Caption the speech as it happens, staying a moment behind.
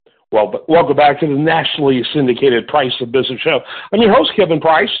Welcome back to the nationally syndicated Price of Business Show. I'm your host, Kevin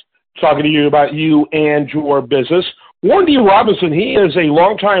Price, talking to you about you and your business. Warren D. Robinson, he is a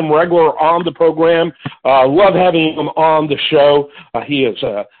longtime regular on the program. Love having him on the show. He is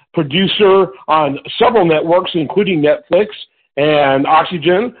a producer on several networks, including Netflix and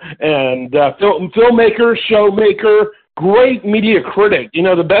Oxygen, and filmmaker, showmaker, great media critic. You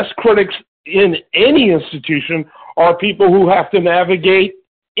know, the best critics in any institution are people who have to navigate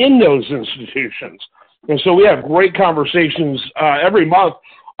in those institutions. And so we have great conversations every month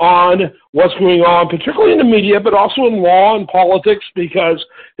on what's going on, particularly in the media, but also in law and politics, because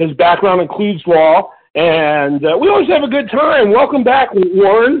his background includes law. And we always have a good time. Welcome back,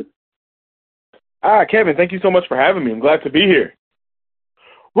 Warren. Kevin, thank you so much for having me. I'm glad to be here.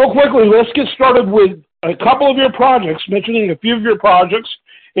 Real quickly, let's get started with a couple of your projects, mentioning a few of your projects,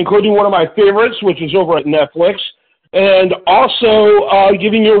 including one of my favorites, which is over at Netflix, and also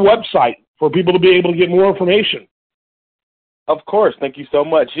giving your website for people to be able to get more information. Of course. Thank you so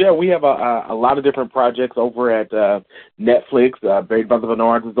much. Yeah, we have a lot of different projects over at Netflix. Barry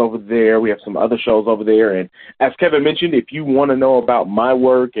Bernard is over there. We have some other shows over there. And as Kevin mentioned, if you want to know about my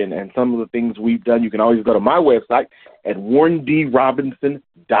work and some of the things we've done, you can always go to my website at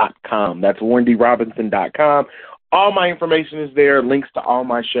warrendrobinson.com. That's warrendrobinson.com. All my information is there, links to all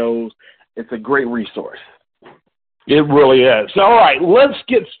my shows. It's a great resource. It really is. All right, let's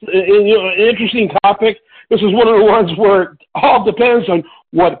get an interesting topic. This is one of the ones where it all depends on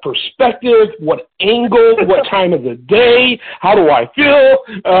what perspective, what angle, what time of the day, how do I feel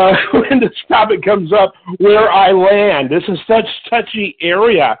when this topic comes up, where I land. This is such a touchy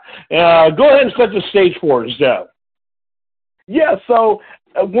area. Go ahead and set the stage for us, Deb. Yeah, so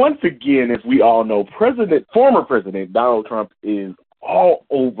once again, as we all know, former President Donald Trump is all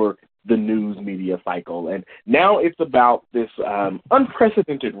over the news media cycle. And now it's about this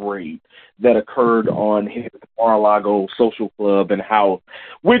unprecedented raid that occurred on his Mar-a-Lago social club and house,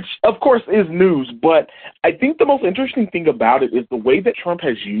 which, of course, is news. But I think the most interesting thing about it is the way that Trump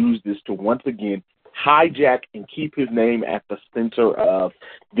has used this to once again hijack and keep his name at the center of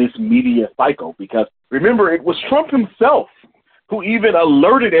this media cycle. Because, remember, it was Trump himself who even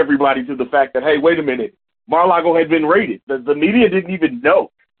alerted everybody to the fact that, hey, wait a minute, Mar-a-Lago had been raided. The media didn't even know.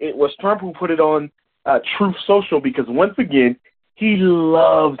 It was Trump who put it on Truth Social because, once again, he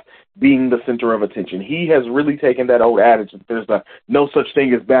loves being the center of attention. He has really taken that old adage that there's no such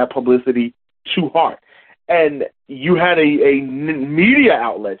thing as bad publicity to heart. And you had a media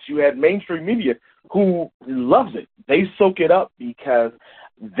outlets, you had mainstream media who loves it. They soak it up because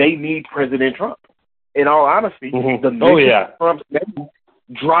they need President Trump. In all honesty, the mention of Trump's name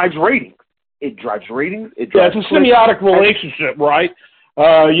drives ratings. It drives ratings. It's a symbiotic relationship, right?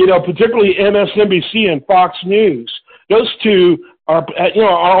 Particularly MSNBC and Fox News. Those two are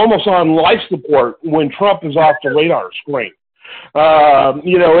almost on life support when Trump is off the radar screen. That's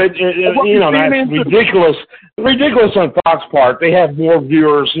ridiculous on Fox part. They have more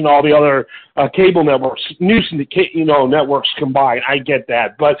viewers than all the other cable networks, news networks combined. I get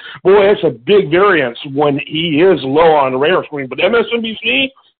that, but boy, it's a big variance when he is low on the radar screen. But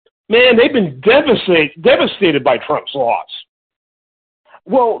MSNBC, man, they've been devastated by Trump's loss.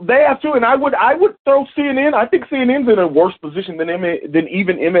 Well, they have to, and I would throw CNN. I think CNN's in a worse position than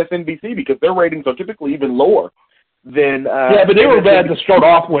even MSNBC because their ratings are typically even lower than. But they were bad to start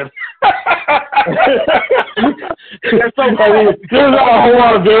off with. There's a whole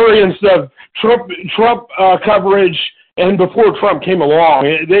lot of variance of Trump coverage, and before Trump came along,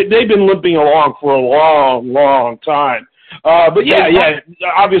 they've been limping along for a long, long time.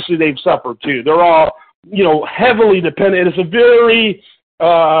 Obviously they've suffered too. They're all heavily dependent. It's a very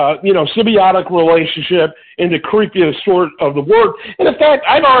symbiotic relationship in the creepiest sort of the word. And in fact,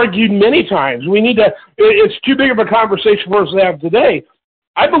 I've argued many times it's too big of a conversation for us to have today.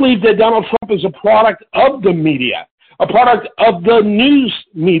 I believe that Donald Trump is a product of the media, a product of the news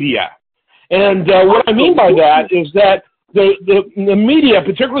media. And what I mean by that is that the media,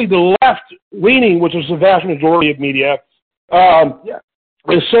 particularly the left-leaning, which is the vast majority of media,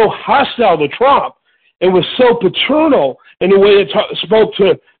 is so hostile to Trump. It was so paternal in the way it spoke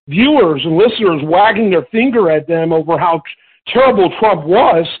to viewers and listeners, wagging their finger at them over how terrible Trump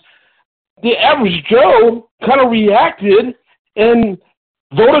was. The average Joe kind of reacted and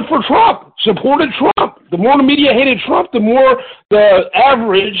voted for Trump, supported Trump. The more the media hated Trump, the more the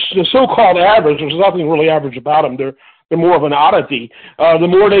so-called average, there's nothing really average about them, they're more of an oddity, the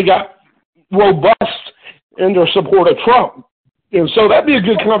more they got robust in their support of Trump. And so that'd be a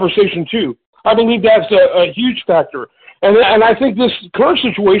good conversation, too. I believe that's a huge factor. And I think this current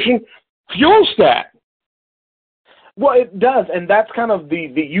situation fuels that. Well, it does, and that's kind of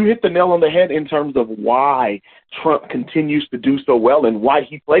the you hit the nail on the head in terms of why Trump continues to do so well and why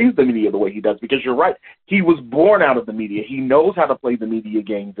he plays the media the way he does, because you're right. He was born out of the media. He knows how to play the media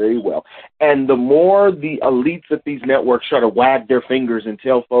game very well. And the more the elites at these networks try to wag their fingers and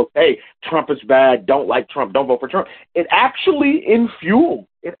tell folks, hey, Trump is bad, don't like Trump, don't vote for Trump, it actually fuels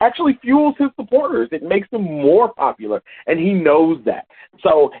his supporters. It makes him more popular, and he knows that.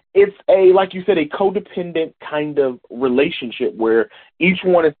 So it's like you said, a codependent kind of relationship where each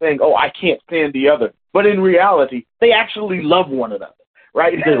one is saying, oh, I can't stand the other. But in reality, they actually love one another,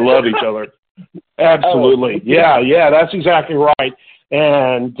 right? They love each other. Absolutely. Yeah, that's exactly right.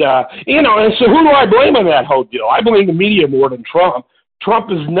 And, and so who do I blame on that whole deal? I blame the media more than Trump. Trump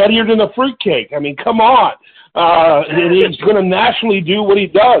is nuttier than a fruitcake. I mean, come on. And he's going to nationally do what he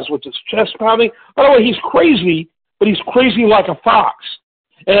does, which is chest pounding. By the way, he's crazy, but he's crazy like a fox.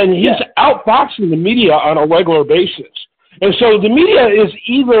 And he's outfoxing the media on a regular basis. And so the media is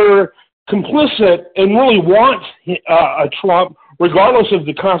either complicit and really wants a Trump, regardless of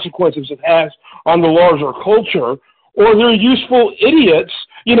the consequences it has on the larger culture, or they're useful idiots,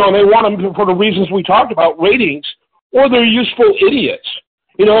 and they want them for the reasons we talked about, ratings, or they're useful idiots.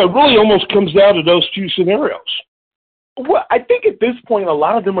 It really almost comes down to those two scenarios. Well, I think at this point, a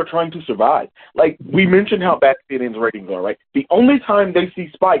lot of them are trying to survive. Like we mentioned how bad CNN's ratings are, right? The only time they see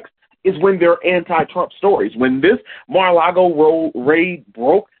spikes is when they're anti-Trump stories. When this Mar-a-Lago raid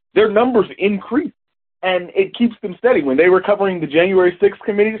broke, their numbers increased, and it keeps them steady. When they were covering the January 6th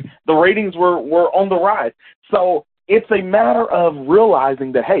committees, the ratings were on the rise. So it's a matter of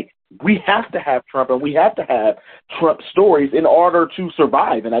realizing that, hey, we have to have Trump, and we have to have Trump stories in order to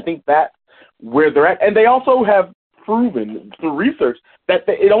survive. And I think that's where they're at. And they also have proven through research that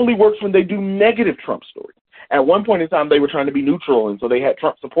it only works when they do negative Trump stories. At one point in time, they were trying to be neutral, and so they had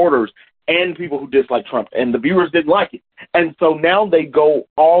Trump supporters and people who dislike Trump, and the viewers didn't like it. And so now they go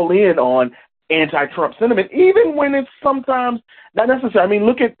all in on anti-Trump sentiment, even when it's sometimes not necessary. I mean,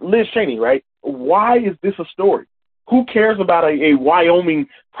 look at Liz Cheney, right? Why is this a story? Who cares about a Wyoming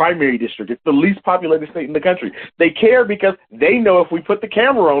primary district? It's the least populated state in the country. They care because they know if we put the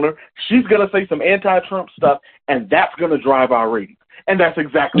camera on her, she's going to say some anti-Trump stuff, and that's going to drive our ratings. And that's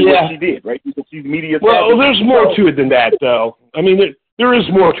exactly what she did, right? Because she's media savvy. Well, there's more to it than that, though. I mean, there is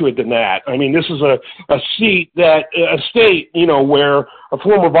more to it than that. I mean, this is a state, where a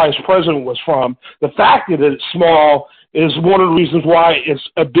former vice president was from. The fact that it's small is one of the reasons why it's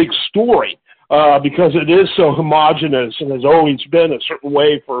a big story. Because it is so homogenous and has always been a certain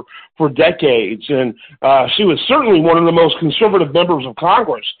way for decades. And she was certainly one of the most conservative members of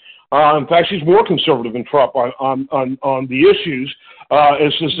Congress. In fact, she's more conservative than Trump on the issues.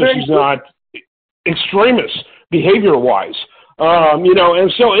 It's just that she's not extremist behavior-wise.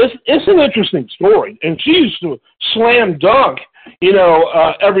 And so it's an interesting story. And she used to slam dunk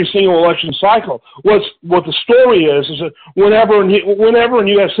every single election cycle. What the story is that whenever in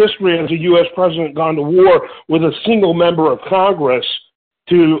U.S. history has a U.S. president gone to war with a single member of Congress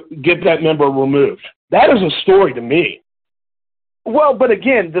to get that member removed. That is a story to me. Well, but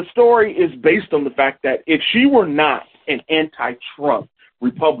again, the story is based on the fact that if she were not an anti-Trump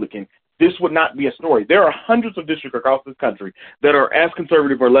Republican, this would not be a story. There are hundreds of districts across this country that are as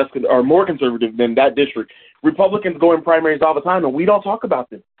conservative or more conservative than that district. Republicans go in primaries all the time, and we don't talk about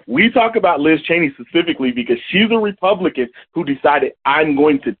them. We talk about Liz Cheney specifically because she's a Republican who decided, I'm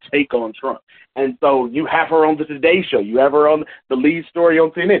going to take on Trump. And so you have her on the Today Show. You have her on the lead story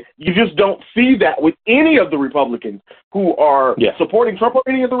on CNN. You just don't see that with any of the Republicans who are supporting Trump or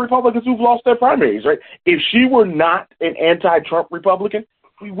any of the Republicans who've lost their primaries, right? If she were not an anti-Trump Republican,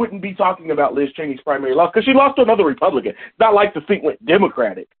 we wouldn't be talking about Liz Cheney's primary loss because she lost to another Republican. It's not like the seat went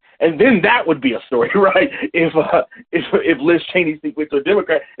Democratic. And then that would be a story, right? If Liz Cheney's seat went to a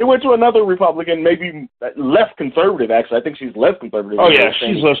Democrat, it went to another Republican, maybe less conservative, actually. I think she's less conservative. Oh, yeah,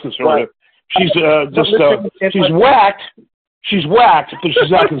 she's less conservative. Right. She's whacked. She's whacked, but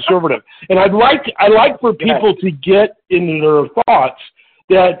she's not conservative. And I like for people to get into their thoughts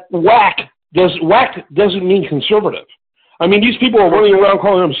that whack doesn't mean conservative. I mean, these people are running around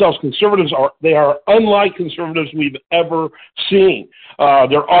calling themselves conservatives. They are unlike conservatives we've ever seen.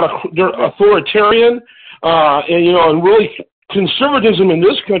 They're authoritarian, and really conservatism in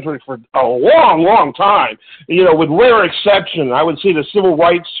this country for a long, long time, with rare exception, I would say the civil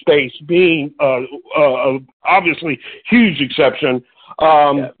rights space being obviously huge exception.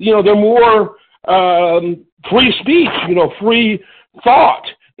 They're more free speech, free thought.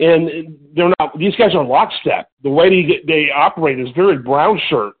 And they're not. These guys are lockstep. The way they operate is very brown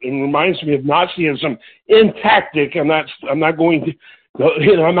shirt and reminds me of Nazism in tactic. I'm not going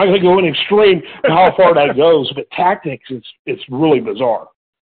I'm not going to go in extreme how far that goes, but tactics, it's really bizarre.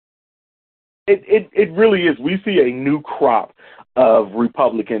 It really is. We see a new crop of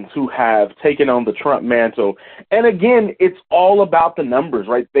Republicans who have taken on the Trump mantle. And again, it's all about the numbers,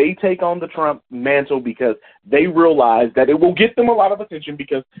 right? They take on the Trump mantle because they realize that it will get them a lot of attention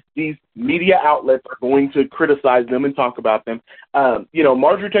because these media outlets are going to criticize them and talk about them.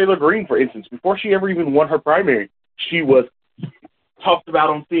 Marjorie Taylor Greene, for instance, before she ever even won her primary, she was talked about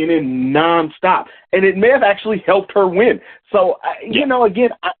on CNN nonstop, and it may have actually helped her win. So, again,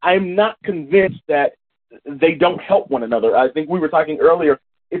 I'm not convinced that they don't help one another. I think we were talking earlier.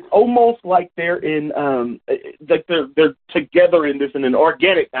 It's almost like they're in, they're together in this in an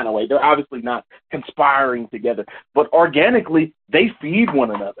organic kind of way. They're obviously not conspiring together, but organically they feed one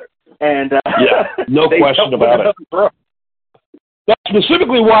another. And no question about it. That's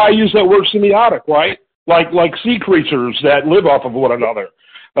specifically why I use that word symbiotic, right? Like sea creatures that live off of one another.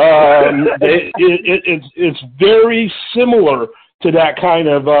 It's very similar to that kind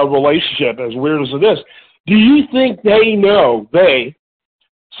of relationship, as weird as it is. Do you think they know,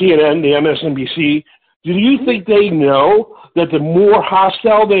 CNN, the MSNBC, do you think they know that the more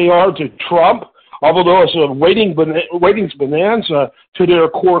hostile they are to Trump, although it's a ratings bonanza to their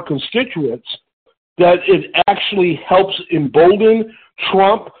core constituents, that it actually helps embolden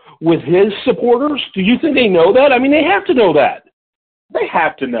Trump with his supporters? Do you think they know that? I mean, they have to know that. They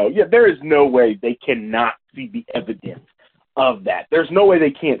have to know. Yeah, there is no way they cannot see the evidence of that. There's no way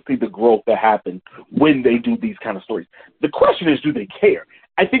they can't see the growth that happens when they do these kind of stories. The question is, do they care?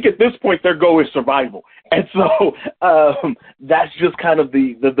 I think at this point their goal is survival. And so that's just kind of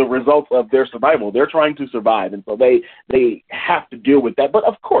the results of their survival. They're trying to survive, and so they have to deal with that. But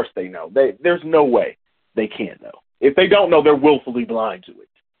of course they know. There's no way they can't know. If they don't know, they're willfully blind to it.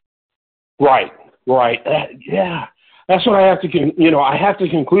 Right. Yeah. That's what I have to, I have to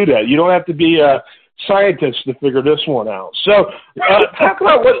conclude that. You don't have to be a scientist to figure this one out. So talk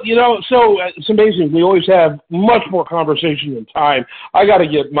about what, so it's amazing. We always have much more conversation than time. I got to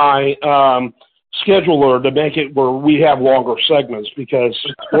get my scheduler to make it where we have longer segments because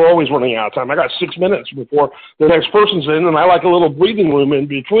we're always running out of time. I got 6 minutes before the next person's in, and I like a little breathing room in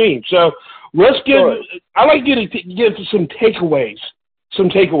between. So let's I like you to give some takeaways to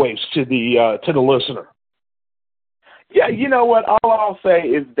the listener. Yeah, you know what? All I'll say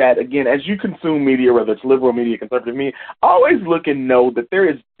is that, again, as you consume media, whether it's liberal media, conservative media, always look and know that there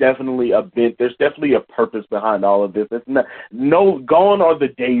is definitely a bent, there's definitely a purpose behind all of this. It's not, gone are the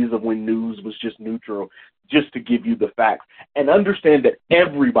days of when news was just neutral, just to give you the facts. And understand that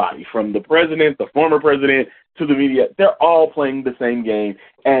everybody, from the president, the former president, to the media, they're all playing the same game.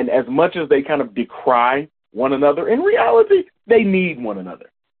 And as much as they kind of decry one another, in reality, they need one another.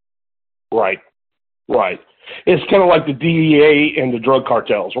 Right. It's kind of like the DEA and the drug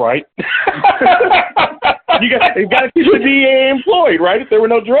cartels, right? You got to keep the DEA employed, right? If there were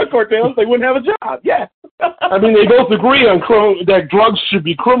no drug cartels, they wouldn't have a job. Yeah. I mean, they both agree on that drugs should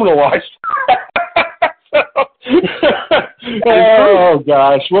be criminalized. Oh,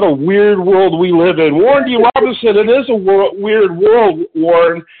 gosh, what a weird world we live in. Warren D. Robinson, it is a weird world,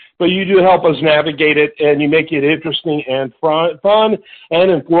 Warren, but you do help us navigate it, and you make it interesting and fun and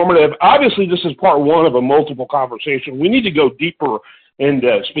informative. Obviously, this is part one of a multiple conversation. We need to go deeper in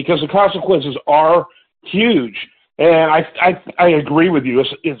this because the consequences are huge. And I agree with you.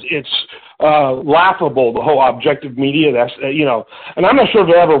 It's laughable, the whole objective media. That's and I'm not sure if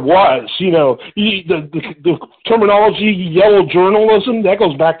it ever was. The terminology yellow journalism that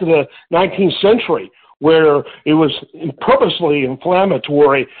goes back to the 19th century, where it was purposely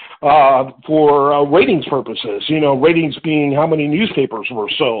inflammatory for ratings purposes. Ratings being how many newspapers were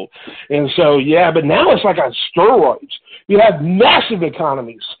sold, and so but now it's like on steroids. You have massive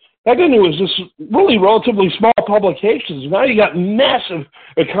economies. Back then it was just really relatively small publications. Now you got massive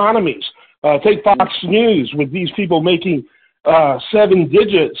economies. Take Fox News with these people making 7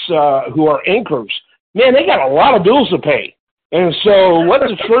 digits who are anchors. Man, they got a lot of bills to pay. And so let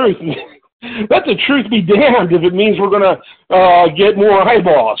the truth be damned if it means we're going to get more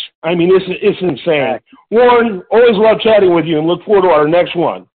eyeballs. I mean, it's insane. Warren, always love chatting with you and look forward to our next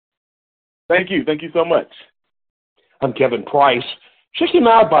one. Thank you. Thank you so much. I'm Kevin Price. Check him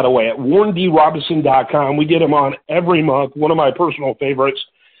out, by the way, at WarrenDRobinson.com. We get him on every month, one of my personal favorites.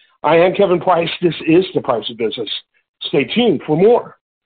 I am Kevin Price. This is The Price of Business. Stay tuned for more.